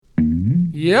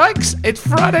Yikes! It's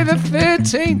Friday the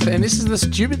 13th, and this is the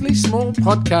Stupidly Small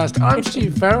Podcast. I'm Stu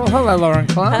Farrell. Hello, Lauren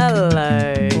Clark.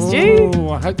 Hello, Stu. Oh,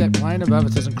 I hope that plane above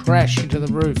us doesn't crash into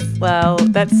the roof. Well,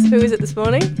 who is it this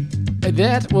morning?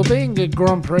 Being the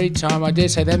Grand Prix time, I dare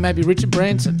say that may be Richard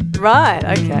Branson. Right,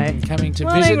 okay. Coming to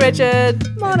Morning, visit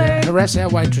Richard. Morning. and harass our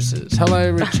waitresses. Hello,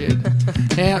 Richard.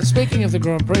 Now, speaking of the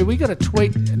Grand Prix, we got a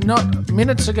tweet not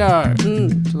minutes ago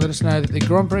to let us know that the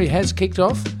Grand Prix has kicked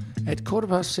off at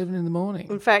 7:15 in the morning.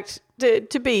 In fact,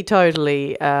 to be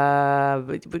totally,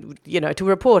 to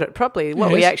report it properly,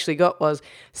 what we actually got was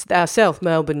our South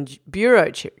Melbourne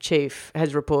Bureau Chief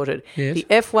has reported the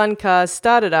F1 cars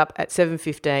started up at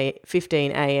 7:15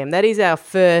 a.m. That is our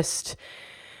first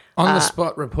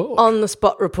on-the-spot report.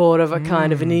 On-the-spot report of a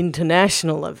kind of an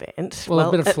international event. Well,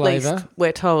 a bit of at flavour. Least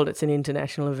we're told it's an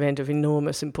international event of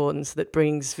enormous importance that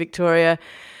brings Victoria...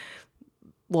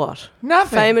 What?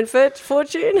 Nothing. Fame and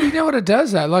fortune? You know what it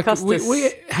does, though? Like,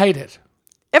 we hate it.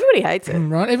 Everybody hates it.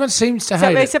 Right? Everyone seems to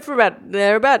hate it. Except for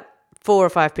there are about 4 or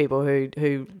 5 people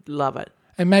who love it.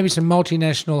 And maybe some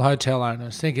multinational hotel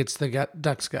owners think it's the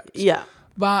duck's guts. Yeah.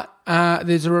 But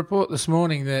there's a report this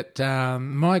morning that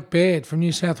Mike Baird from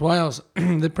New South Wales,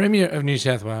 the Premier of New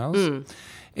South Wales,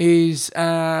 is,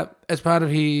 as part of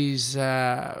his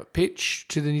pitch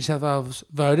to the New South Wales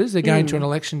voters, they're going to an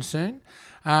election soon,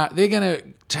 they're going to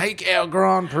take our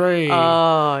Grand Prix.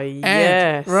 Oh,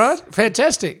 yes. Right?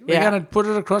 Fantastic. We're Yeah. going to put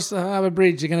it across the Harbour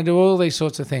Bridge. They're going to do all these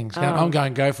sorts of things. I'm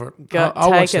going, go for it.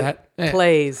 I'll take watch it, that. Yeah.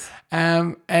 please.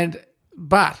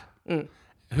 But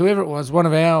whoever it was, one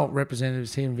of our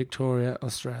representatives here in Victoria,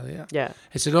 Australia,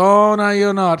 he said, "Oh no,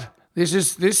 you're not. This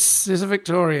is a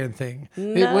Victorian thing.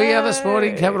 No. We are the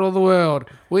sporting capital of the world.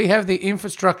 We have the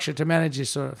infrastructure to manage this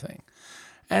sort of thing."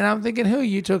 And I'm thinking, who are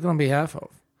you talking on behalf of?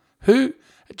 Who?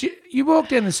 You walk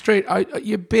down the street,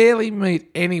 you barely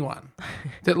meet anyone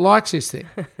that likes this thing.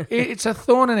 It's a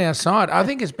thorn in our side. I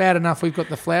think it's bad enough we've got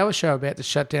the flower show about to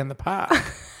shut down the park.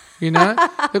 You know,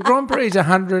 the Grand Prix is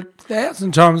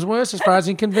 100,000 times worse as far as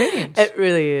inconvenience. It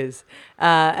really is.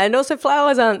 And also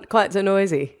flowers aren't quite so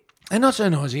noisy. They're not so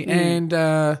noisy, and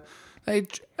they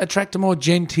attract a more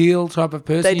genteel type of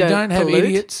person. They You don't have pollute.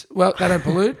 idiots. Well, they don't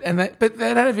pollute, but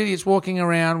they don't have idiots walking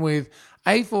around with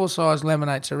A4-size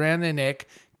lemonades around their neck,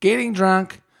 getting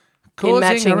drunk, In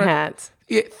matching hats.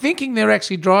 Yeah, thinking they're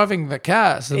actually driving the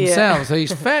cars themselves.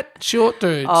 These fat, short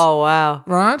dudes. Oh, wow.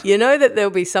 Right? You know that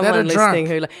there'll be someone listening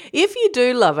drunk. if you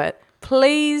do love it,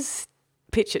 please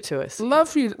pitch it to us.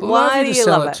 Love you to you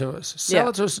sell love it to us. Sell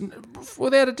it to us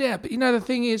without a doubt. But you know, the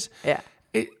thing is,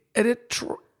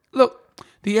 look,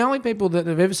 the only people that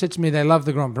have ever said to me they love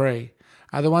the Grand Prix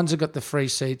are the ones that got the free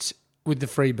seats with the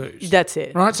free booze. That's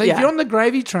it. Right? So if you're on the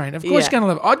gravy train, of course you're going to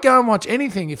love it. I'd go and watch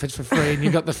anything if it's for free and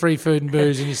you've got the free food and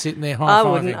booze and you're sitting there high-fiving. I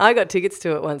wouldn't. I got tickets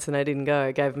to it once and I didn't go.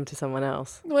 I gave them to someone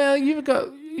else. Well, you've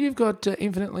got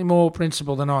infinitely more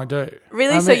principle than I do.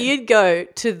 Really? So you'd go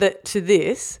to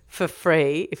this for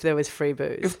free if there was free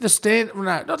booze? If the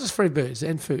not just free booze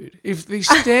and food. If the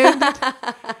standard,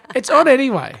 it's odd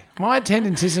anyway. My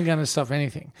attendance isn't going to stop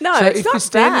anything. No, so it's if not the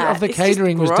standard that. of the It's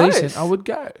catering was just gross. decent, I would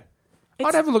go.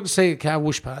 I'd have a look to see a car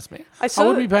whoosh past me. I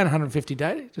wouldn't be paying $150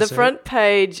 to The see front it.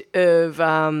 page of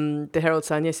the Herald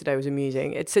Sun yesterday was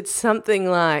amusing. It said something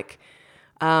like,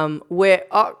 where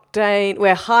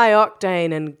high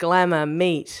octane and glamour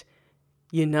meet,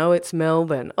 you know it's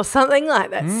Melbourne, or something like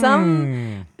that.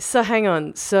 So hang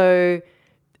on. So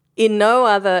in no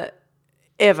other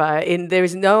there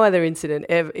is no other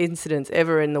incidents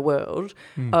ever in the world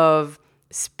of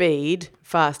speed,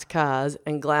 fast cars,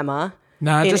 and glamour.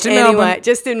 No, just in Melbourne.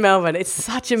 Just in Melbourne. It's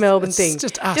such a Melbourne thing.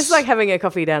 Just us. Just like having a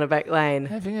coffee down a back lane.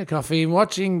 Having a coffee,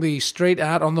 watching the street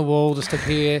art on the wall just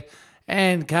appear,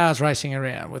 and cars racing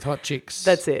around with hot chicks.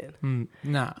 That's it. No.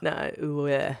 No,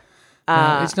 No,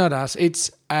 it's not us.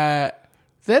 It's that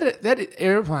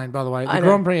aeroplane, by the way, the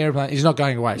Grand Prix aeroplane is not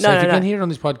going away. So if you can hear it on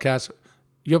this podcast,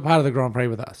 you're part of the Grand Prix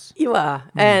with us. You are.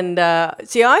 And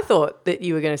see, I thought that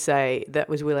you were going to say that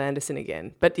was Will Anderson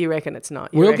again, but you reckon it's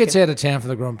not. Will gets out of town for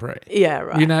the Grand Prix. Yeah,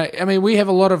 right. You know, I mean, we have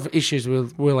a lot of issues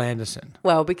with Will Anderson.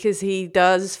 Well, because he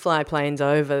does fly planes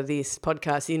over this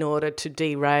podcast in order to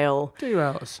derail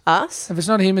us. If it's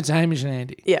not him, it's Hamish and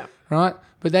Andy. Yeah. Right?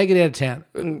 But they get out of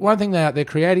town. One thing they're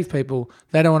creative people.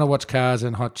 They don't want to watch cars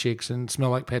and hot chicks and smell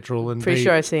like petrol. And Pretty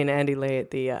sure I've seen Andy Lee at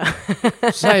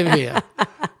the... Same here.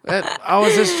 I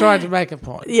was just trying to make a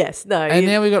point. Yes, no. And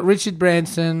now we've got Richard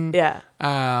Branson,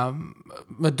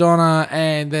 Madonna,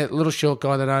 and that little short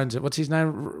guy that owns it. What's his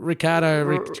name? Ricciardo.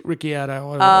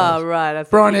 Oh, right.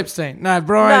 Brian Epstein. No,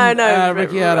 Brian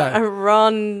Ricciardo.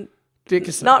 Ron...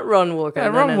 Dickerson. Not Ron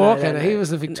Walker. Ron no, Walker. no. He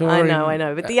was the Victorian. I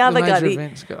know. But the other guy, major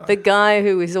events guy. the guy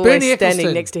who is always Bernie standing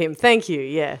Eccleston. next to him. Thank you.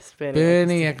 Yes,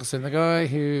 Bernie Eccleston, the guy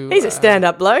who... He's a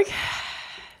stand-up bloke.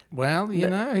 Well, you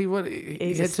know, he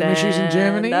He's had a some issues in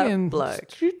Germany stand-up and...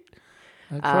 bloke.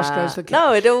 Across goes the cash.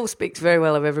 No, it all speaks very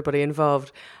well of everybody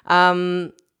involved.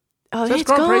 So it's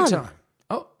Grand Prix time.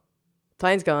 Oh,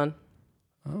 Plane's gone.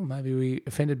 maybe we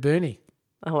offended Bernie.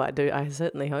 Oh, I do. I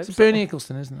certainly hope It's so. Bernie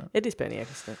Eccleston, isn't it? It is Bernie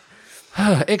Eccleston.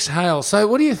 Exhale. So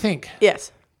what do you think?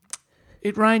 Yes.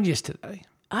 It rained yesterday.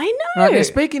 I know. Right, now,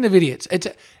 speaking of idiots, it's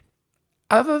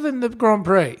other than the Grand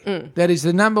Prix, that is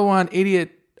the number one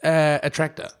idiot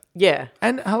attractor. Yeah.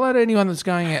 And hello to anyone that's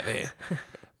going out there.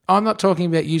 I'm not talking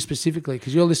about you specifically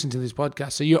because you're listening to this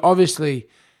podcast, so you obviously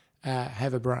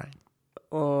have a brain.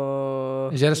 Oh,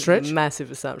 is that a stretch?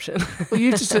 Massive assumption. Well,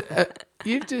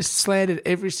 you've just slandered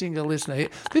every single listener here.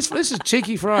 This is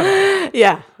Cheeky Friday.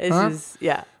 Yeah. This is,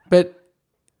 yeah. But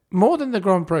more than the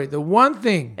Grand Prix, the one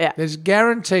thing that's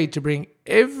guaranteed to bring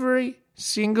every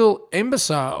single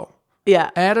imbecile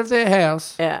out of their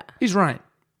house is rain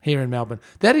here in Melbourne.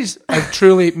 That is a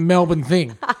truly Melbourne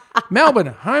thing. Melbourne,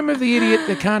 home of the idiot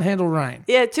that can't handle rain.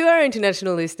 Yeah, to our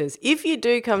international listeners, if you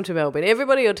do come to Melbourne,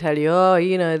 everybody will tell you,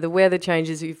 the weather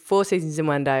changes, 4 seasons in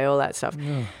one day, all that stuff.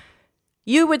 Yeah.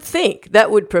 You would think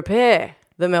that would prepare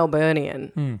the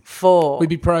Melburnian for... We'd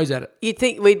be pros at it. You'd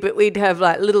think we'd have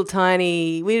like little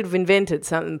tiny... We'd have invented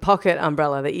something, pocket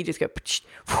umbrella that you just go...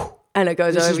 And it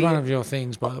goes over. This is one of your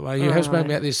things, by the way. You have spoken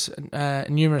about this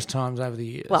numerous times over the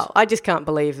years. Well, I just can't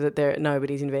believe that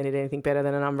nobody's invented anything better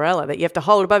than an umbrella that you have to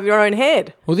hold above your own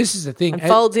head. Well, this is the thing. And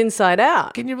folds inside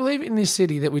out. Can you believe in this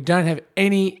city that we don't have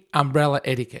any umbrella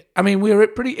etiquette? I mean, we're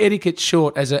pretty etiquette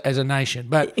short as a nation,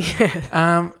 but...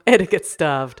 etiquette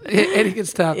starved. Etiquette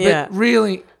starved. Yeah. But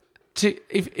really,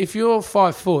 if you're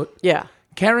 5 foot... Yeah.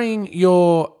 Carrying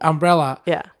your umbrella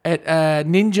at a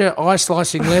ninja eye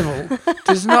slicing level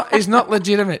is not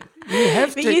legitimate. You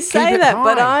have to. You say that,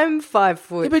 but I'm 5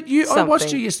 foot. Yeah, but I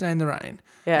watched you yesterday in the rain,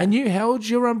 and you held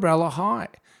your umbrella high.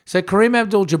 So Kareem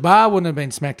Abdul-Jabbar wouldn't have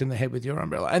been smacked in the head with your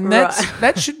umbrella, and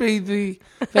that should be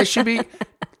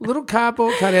little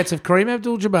cardboard cutouts of Kareem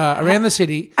Abdul-Jabbar around the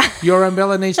city. Your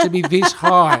umbrella needs to be this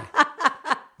high.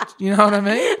 You know what I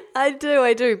mean? I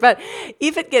do. But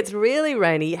if it gets really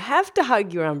rainy, you have to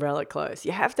hug your umbrella close.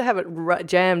 You have to have it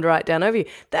jammed right down over you.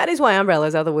 That is why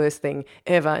umbrellas are the worst thing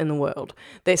ever in the world.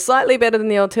 They're slightly better than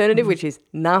the alternative, which is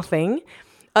nothing.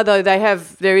 Although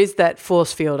there is that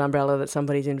force field umbrella that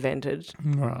somebody's invented,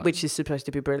 which is supposed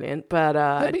to be brilliant. But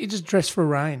maybe you just dress for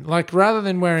rain. Like rather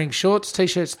than wearing shorts,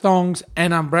 t-shirts, thongs,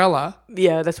 and umbrella.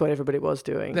 Yeah, that's what everybody was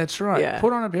doing. That's right. Yeah.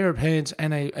 Put on a pair of pants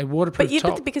and a waterproof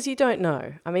top. But because you don't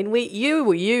know. I mean, you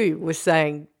were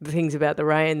saying things about the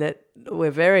rain that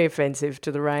were very offensive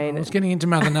to the rain. I was getting into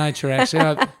Mother Nature,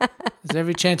 actually. There's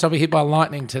every chance I'll be hit by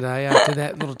lightning today after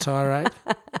that little tirade.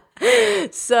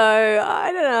 So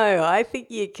I don't know. I think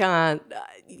you can't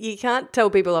tell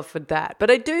people off for that.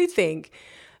 But I do think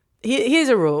here's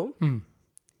a rule: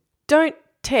 don't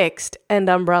text and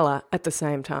umbrella at the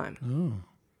same time. Ooh.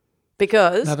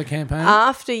 Because another campaign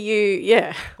after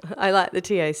I like the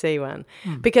TAC one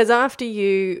because after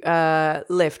you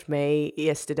left me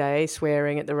yesterday,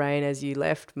 swearing at the rain as you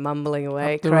left, mumbling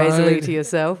away crazily to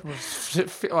yourself,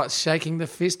 shaking the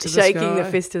fist to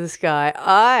the sky.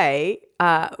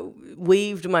 I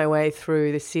weaved my way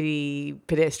through the city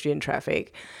pedestrian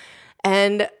traffic,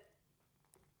 and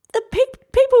the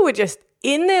people were just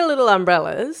in their little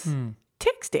umbrellas,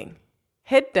 texting,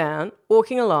 head down,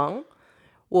 walking along.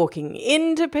 Walking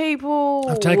into people.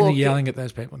 I've taken to yelling at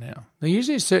those people now. They're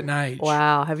usually a certain age.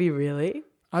 Wow, have you really?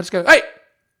 I just go, hey!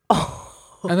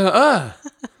 Oh. And they're like,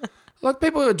 like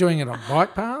people are doing it on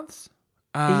bike paths.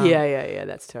 Yeah,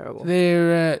 that's terrible.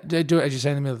 They do it, as you say,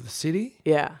 in the middle of the city.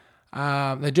 Yeah.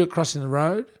 They do it crossing the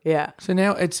road. Yeah. So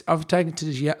now I've taken to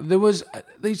this. There was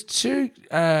these two,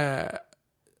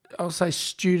 I'll say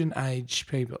student age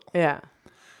people. Yeah.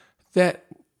 That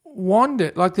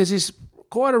wandered, like there's this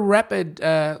quite a rapid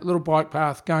little bike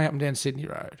path going up and down Sydney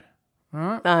Road,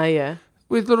 right? Yeah.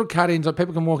 With little cut-ins, like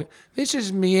people can walk. This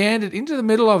just meandered into the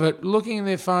middle of it, looking in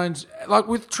their phones, like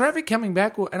with traffic coming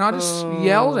back, and I just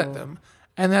yelled at them,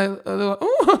 and they're like,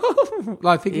 oh,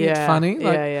 like thinking it's funny.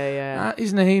 Like, yeah.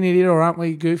 Isn't he an idiot, or aren't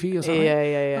we goofy or something?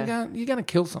 Yeah. I'm going, you're going to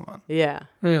kill someone. Yeah.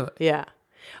 Really? Yeah.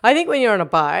 I think when you're on a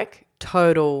bike,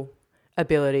 total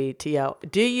ability to yell.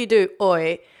 Do you do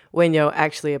oi when you're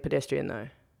actually a pedestrian, though?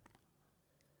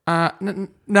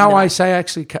 No, I say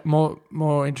actually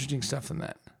more interesting stuff than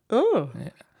that. Oh. Yeah.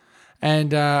 And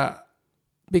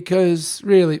because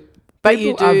really, but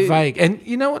people are vague. And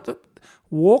you know what?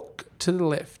 Walk to the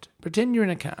left. Pretend you're in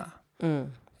a car.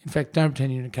 In fact, don't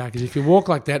pretend you're in a car, because if you walk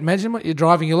like that, imagine what you're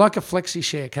driving. You're like a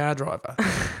flexi-share car driver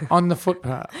on the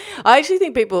footpath. I actually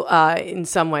think people are in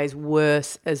some ways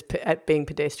worse at being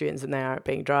pedestrians than they are at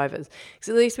being drivers. Because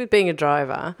at least with being a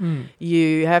driver,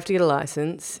 you have to get a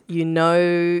license. You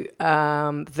know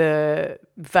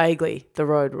vaguely the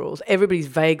road rules. Everybody's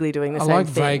vaguely doing the same thing. I like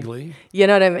vaguely. You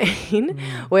know what I mean?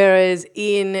 Whereas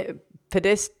in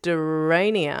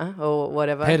pedestrania or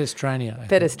whatever.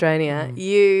 Pedestrania,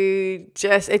 you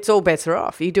just, it's all bets are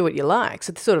off. You do what you like.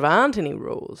 So there sort of aren't any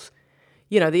rules.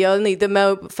 You know,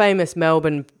 the famous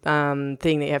Melbourne thing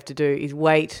that you have to do is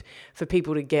wait for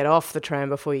people to get off the tram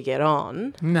before you get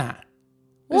on. Nah.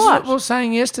 What? This is what we were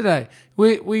saying yesterday.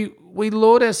 We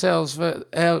laud ourselves for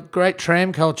our great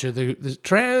tram culture,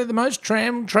 the most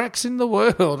tram tracks in the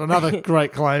world, another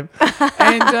great claim.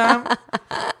 And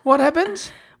what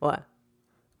happens? What?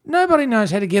 Nobody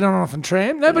knows how to get on and off a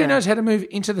tram. Nobody knows how to move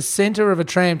into the centre of a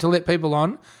tram to let people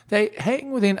on. They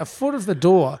hang within a foot of the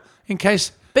door in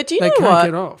case they can't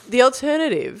get off. The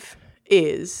alternative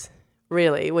is,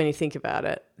 really, when you think about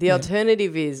it, the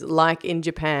alternative is like in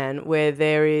Japan, where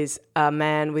there is a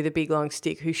man with a big long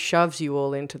stick who shoves you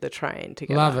all into the train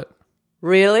together. Love it.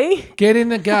 Really? Get in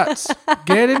the guts.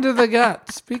 Get into the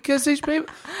guts. Because these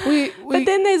people, but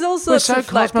then there's all sorts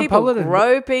of like people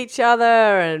grope each other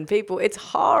and people. It's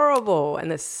horrible, and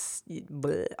that's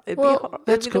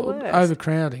called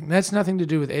overcrowding. That's nothing to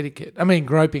do with etiquette. I mean,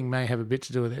 groping may have a bit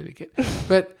to do with etiquette,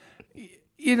 but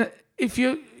you know, if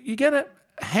you're gonna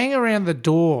hang around the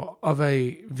door of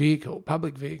a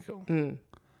public vehicle,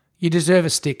 you deserve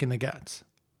a stick in the guts,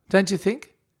 don't you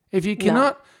think? If you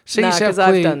cannot see yourself clear,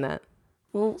 I've done that.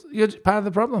 Well, you're part of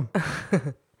the problem.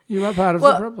 You are part of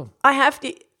the problem. I have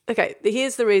to... Okay,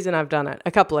 here's the reason I've done it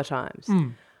a couple of times.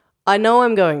 I know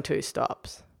I'm going 2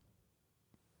 stops.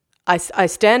 I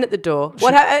stand at the door.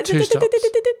 What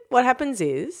happens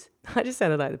is... I just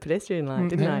sounded like the pedestrian line,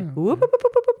 didn't I? Whoop, whoop,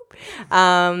 whoop, whoop.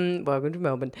 Welcome to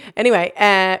Melbourne. Anyway,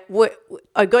 I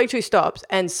go 2 stops,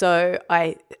 and so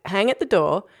I hang at the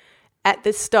door. At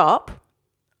the stop,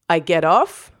 I get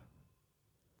off.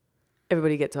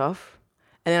 Everybody gets off.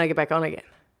 And then I get back on again.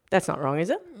 That's not wrong,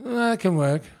 is it? That can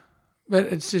work.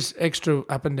 But it's just extra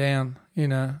up and down, you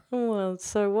know. Well,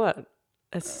 so what?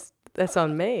 That's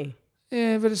on me.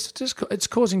 Yeah, but it's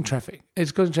causing traffic.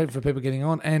 It's causing traffic for people getting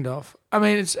on and off. I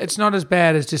mean, it's not as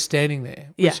bad as just standing there.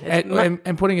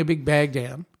 And putting a big bag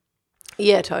down.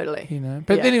 Yeah, totally. You know.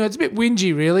 But anyway, it's a bit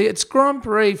whingy, really. It's Grand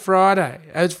Prix Friday.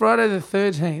 It's Friday the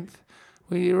 13th.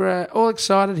 We're all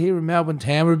excited here in Melbourne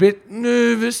town. We're a bit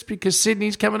nervous because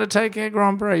Sydney's coming to take our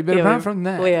Grand Prix. But apart from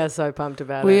that... We are so pumped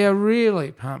about it. We are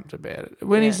really pumped about it.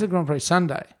 When is the Grand Prix?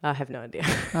 Sunday? I have no idea.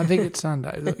 I think it's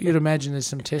Sunday. You'd imagine there's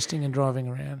some testing and driving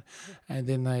around. And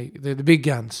then they're the big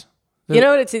guns. You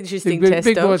know what it's an interesting test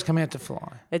big boys come out to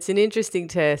fly. It's an interesting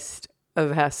test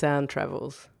of how sound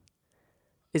travels,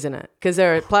 isn't it? Because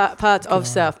there are parts of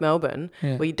South Melbourne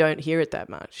where you don't hear it that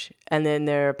much. And then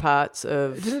there are parts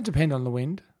of... Doesn't it depend on the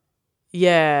wind?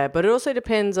 Yeah, but it also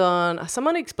depends on...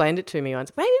 Someone explained it to me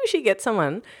once. Maybe we should get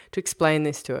someone to explain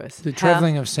this to us. The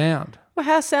travelling of sound. Well,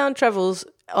 how sound travels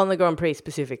on the Grand Prix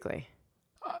specifically.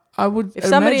 I would If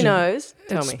somebody knows,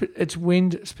 tell me. It's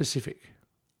wind specific.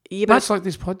 Yeah, much like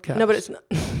this podcast. No, but it's not...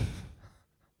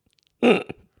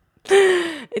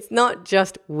 It's not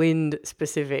just wind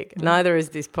specific. Neither is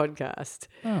this podcast.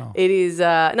 Oh. It is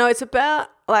it's about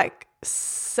like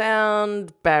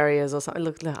sound barriers or something.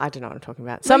 Look, I don't know what I'm talking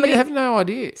about. Somebody have no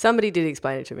idea. Somebody did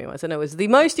explain it to me once, and it was the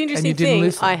most interesting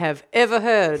thing I have ever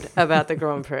heard about the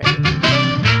Grand Prix.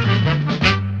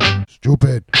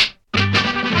 Stupid.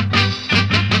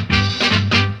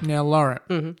 Now,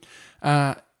 Lauren,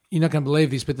 you're not going to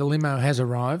believe this, but the limo has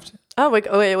arrived. Oh,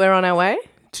 we're on our way?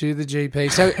 To the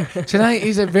GP. So today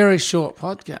is a very short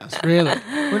podcast, really.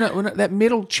 We're not that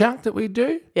middle chunk that we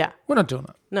do. Yeah. We're not doing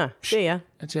it. No. See ya.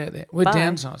 It's out there. We're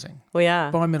downsizing. We are.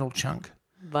 By middle chunk.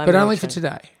 But only for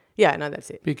today. Yeah, no, that's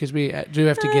it. Because we do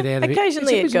have to get out of it.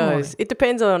 Occasionally it goes. Morning. It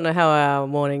depends on how our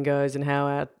morning goes and how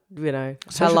our,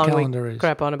 how long we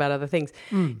crap on about other things.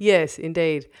 Yes,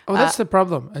 indeed. Oh, that's the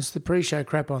problem. It's the pre-show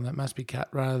crap on that must be cut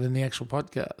rather than the actual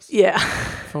podcast. Yeah.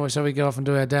 So we go off and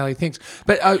do our daily things.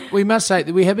 But we must say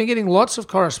that we have been getting lots of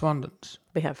correspondence.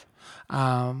 We have.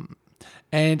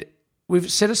 And we've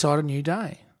set aside a new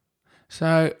day.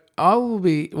 So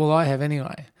I have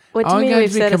anyway. What do you mean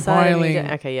we've set aside a new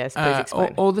day? Okay, yes, please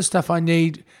explain. All the stuff I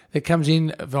need that comes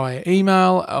in via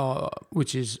email,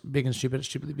 which is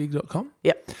bigandstupid@stupidlybig.com.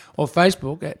 Yep. Or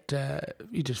Facebook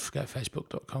you just go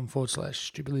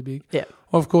facebook.com/stupidlybig. Yep.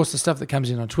 Or, of course, the stuff that comes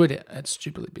in on Twitter at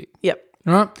stupidlybig. Yep.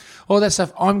 All right? All that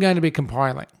stuff I'm going to be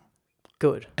compiling.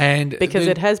 Good. And Because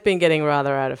it has been getting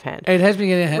rather out of hand. It has been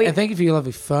getting. And thank you for your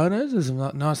lovely photos. There's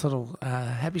some nice little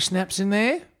happy snaps in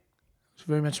there. It's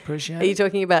very much appreciated. Are you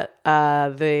talking about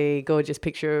the gorgeous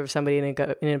picture of somebody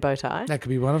in a bow tie? That could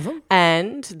be one of them.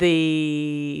 And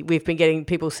we've been getting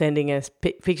people sending us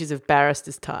pictures of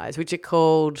barristers' ties, which are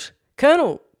called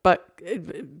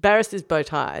barristers' bow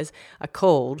ties are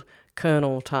called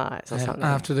Colonel ties or something.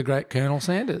 After the great Colonel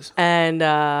Sanders. And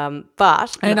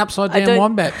upside down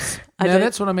wombats. No,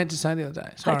 that's what I meant to say the other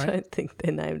day. Sorry. I don't think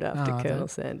they're named after Colonel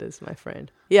Sanders, my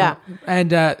friend. Yeah.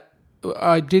 And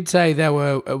I did say it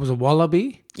was a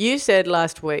wallaby. You said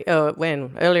last week,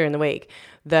 earlier in the week,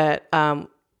 that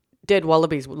dead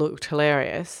wallabies looked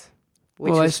hilarious.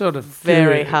 Which they was sort of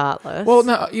very heartless. Well,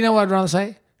 no, you know what I'd rather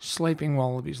say? Sleeping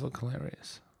wallabies look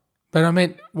hilarious. But I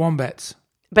meant wombats.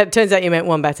 But it turns out you meant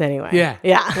wombats anyway. Yeah.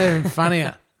 Yeah. They're even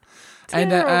funnier.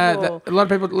 And a lot of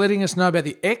people letting us know about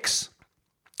the X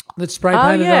that's spray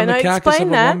painted on the carcass of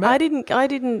a wombat. I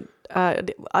didn't.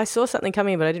 I saw something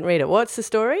coming, but I didn't read it. What's the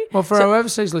story? Well, for our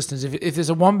overseas listeners, if there's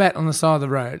a wombat on the side of the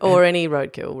road, or any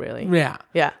roadkill, really,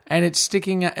 yeah, and it's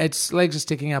sticking, its legs are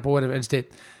sticking up or whatever, it's dead,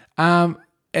 and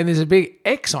there's a big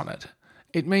X on it.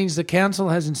 It means the council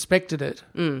has inspected it.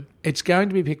 It's going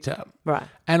to be picked up, right?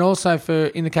 And also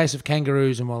in the case of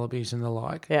kangaroos and wallabies and the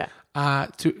like,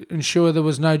 to ensure there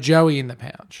was no joey in the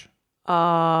pouch.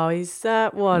 Oh, is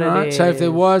that what it is? So if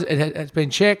there was, it's been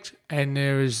checked, and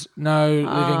there is no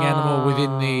living animal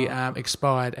within the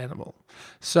expired animal.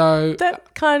 So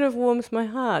that kind of warms my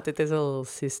heart that there's a little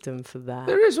system for that.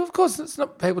 There is, of course. It's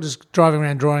not people just driving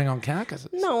around drawing on carcasses.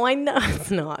 No, I know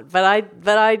it's not. But I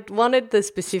wanted the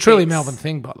specifics. It's a truly Melbourne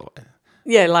thing, by the way.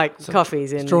 Yeah, like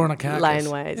coffees in drawing a carcass.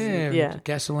 laneways. Yeah,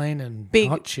 gasoline and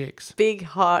hot chicks. Big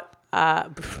hot.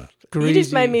 You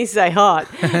just made me say hot.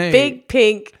 Hey. Big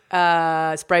pink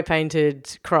spray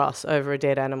painted cross over a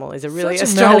dead animal is a really Such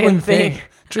Australian a thing.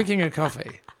 Drinking a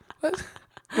coffee.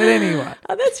 But anyway.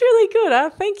 Oh, that's really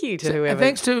good. Thank you to whoever.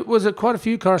 Thanks to, quite a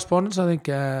few correspondents. I think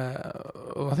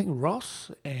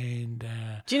Ross and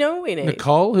do you know what we need?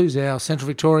 Nicole, who's our Central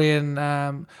Victorian,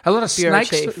 a lot of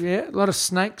snakes. Yeah, a lot of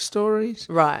snake stories.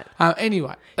 Right.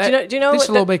 Anyway, do you know this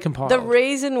will all be compiled. The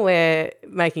reason we're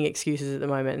making excuses at the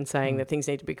moment and saying that things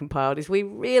need to be compiled is we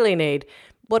really need,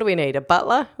 what do we need? A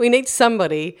butler? We need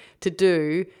somebody to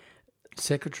do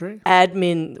secretary,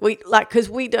 admin. Because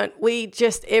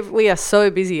we are so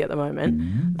busy at the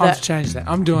moment. I've changed that.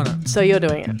 I'm doing it. So you're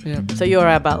doing it. Yeah. So you're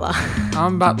our butler.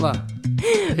 I'm butler.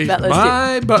 He's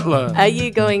my butler. Are you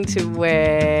going to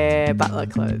wear butler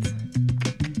clothes?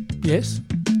 Yes.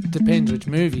 Depends which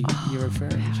movie you're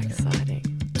referring to. Exciting.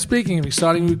 Speaking of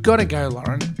exciting, we've got to go,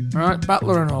 Lauren. All right,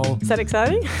 butler and all. Is that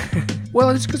exciting? Well,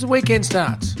 it's because the weekend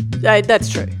starts. That's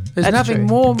true. There's nothing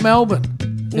more Melbourne.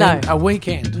 No. A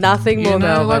weekend. Nothing more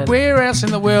Melbourne. Like where else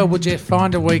in the world would you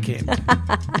find a weekend?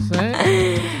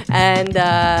 And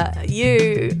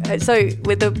so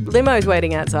with the limos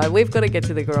waiting outside, we've got to get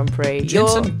to the Grand Prix.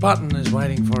 Jensen Button is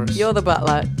waiting for us. You're the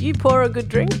butler. Do you pour a good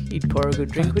drink? You'd pour a good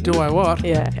drink, Do I what?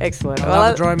 Yeah, excellent. I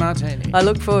love a dry martini. I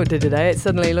look forward to today. It's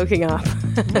suddenly looking up.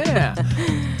 Yeah.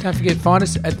 Don't forget, find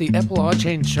us at the Apple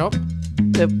iTunes shop.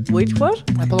 The which what?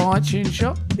 Apple iTunes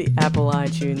shop. The Apple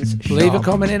iTunes shop. Leave a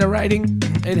comment and a rating.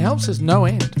 It helps us no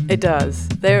end. It does.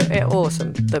 They're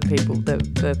awesome,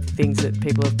 the things that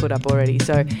people have put up already.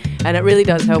 So, and it really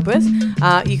does help us.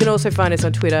 You can also find us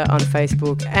on Twitter, on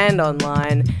Facebook, and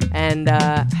online. And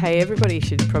hey, everybody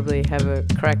should probably have a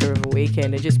cracker of a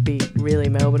weekend and just be really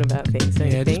Melbourne about things.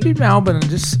 Don't you think? Just be Melbourne and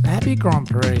just happy Grand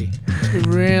Prix. Just be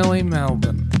really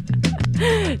Melbourne.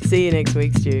 See you next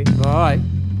week, Stu. Bye.